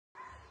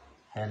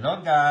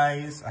Hello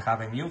guys, I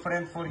have a new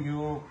friend for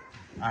you.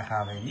 I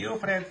have a new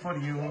friend for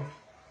you.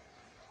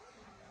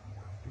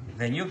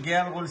 The new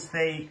girl will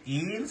stay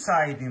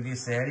inside in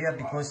this area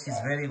because she's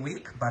very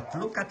weak, but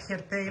look at her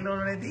tail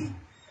already.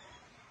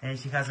 And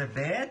she has a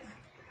bed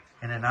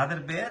and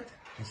another bed,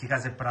 and she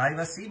has a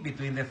privacy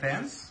between the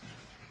fence.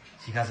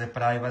 She has a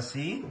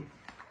privacy.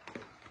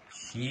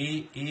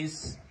 She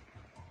is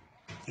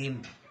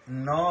in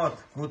not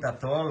good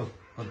at all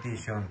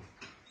condition.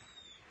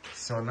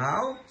 So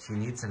now she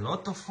needs a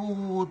lot of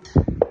food.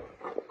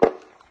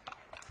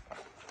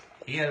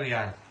 Here we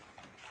are.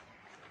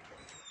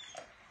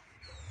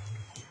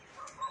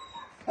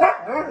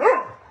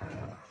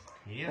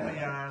 Here we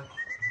are.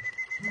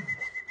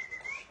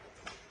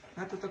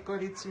 Nato to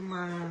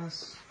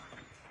koritsumasu.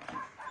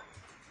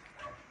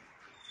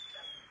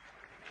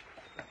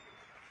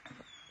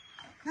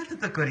 Nato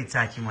to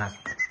koritsakimasu.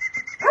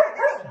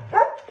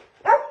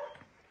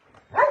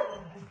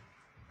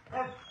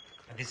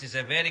 This is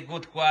a very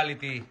good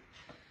quality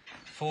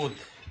food.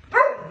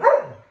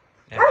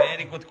 A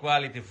very good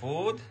quality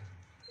food.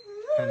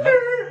 And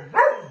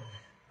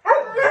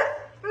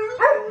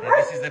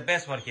this is the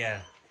best for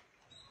here.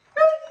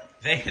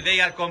 They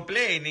are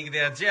complaining,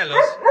 they are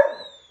jealous.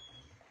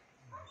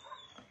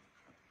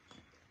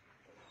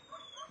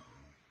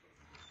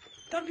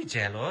 Don't be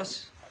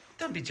jealous.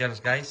 Don't be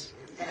jealous, guys.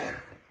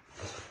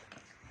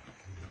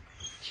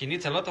 She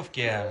needs a lot of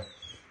care.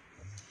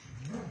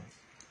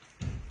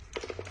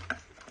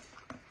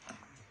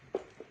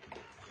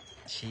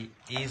 She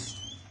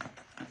is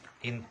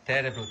in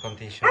terrible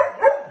condition.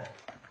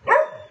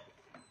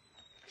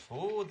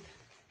 Food.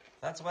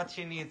 That's what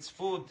she needs,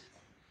 food.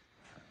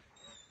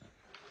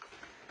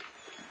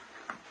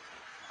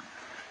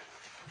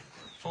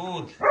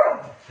 Food.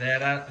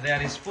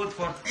 There is food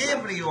for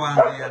everyone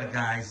there,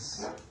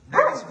 guys.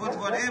 There is food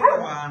for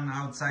everyone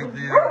outside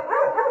there.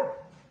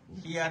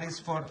 Here is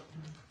for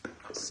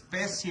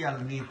special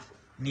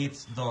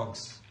needs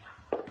dogs.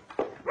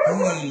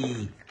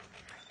 Hey.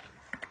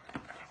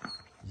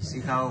 You see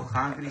how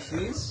hungry she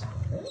is?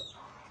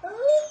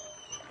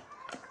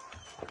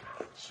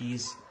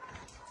 She's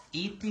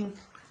eating.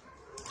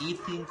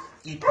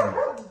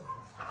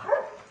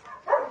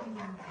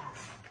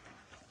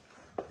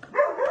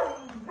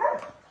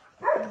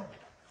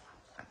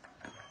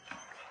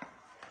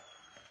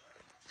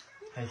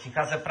 And she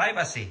has a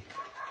privacy.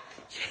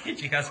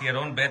 She has her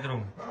own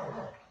bedroom.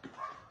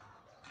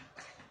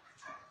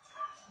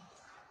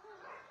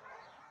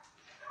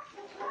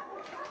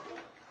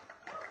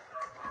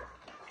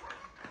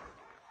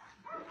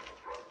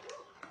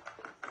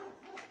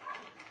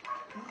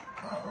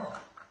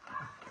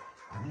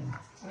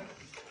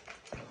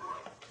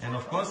 And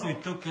of course we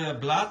took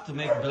blood to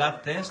make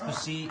blood test to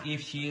see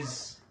if she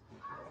is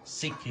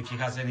sick, if she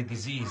has any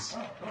disease.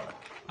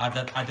 I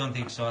don't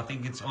think so. I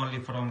think it's only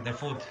from the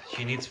food.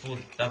 She needs food.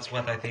 That's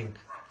what I think.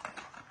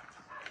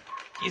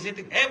 She's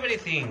eating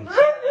everything. She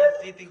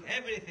is eating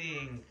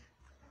everything.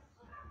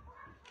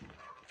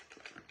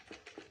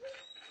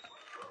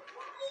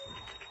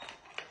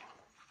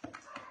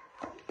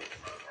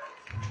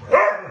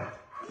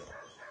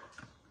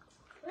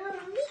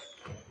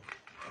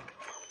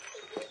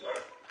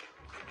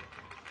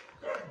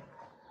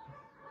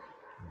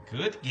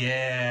 Good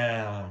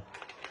girl.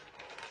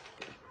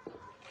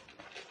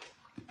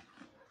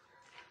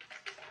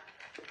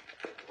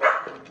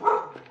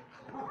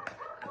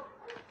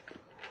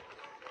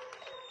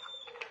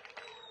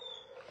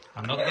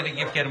 I'm not going to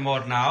give her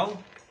more now.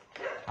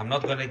 I'm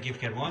not going to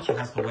give her more. She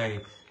has to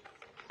wait.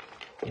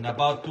 In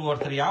about 2 or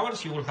 3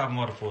 hours, she will have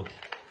more food.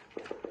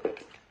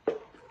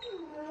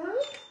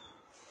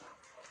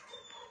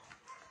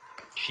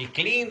 She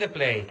cleaned the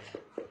plate.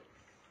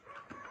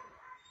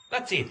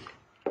 That's it.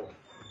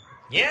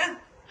 Yeah?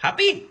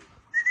 Happy?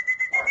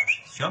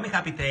 Show me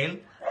happy tail.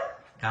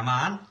 Come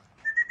on.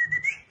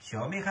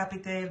 Show me happy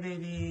tail,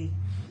 baby.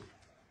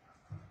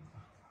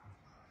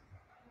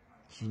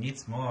 She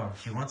needs more.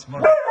 She wants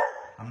more.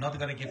 I'm not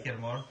gonna give her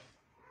more.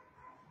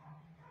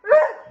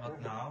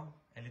 Not now.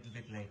 A little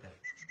bit later.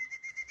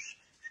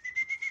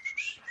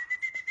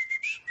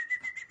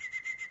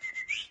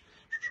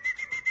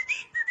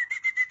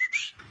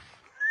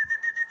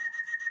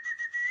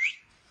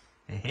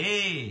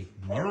 Hey,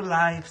 new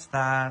life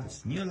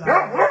starts. New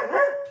life.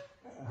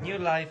 New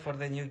life for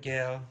the new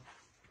girl.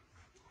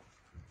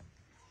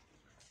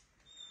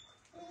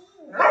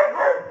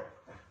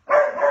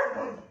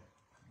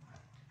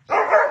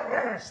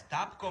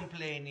 Stop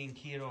complaining,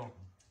 hero.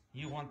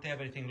 You want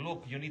everything.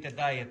 Look, you need a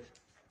diet.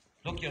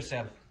 Look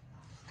yourself.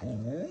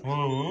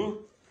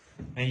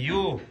 And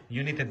you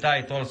need a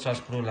diet also,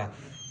 Asprula.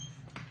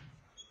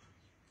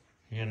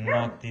 You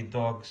naughty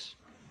dogs.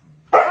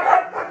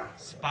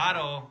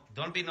 Sparrow,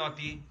 don't be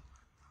naughty.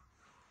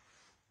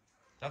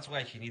 That's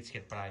why she needs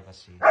her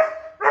privacy.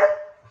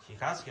 She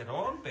has her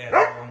own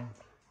bedroom.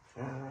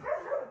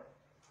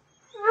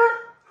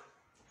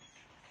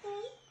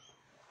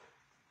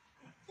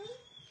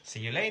 See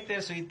you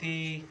later,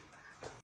 sweetie.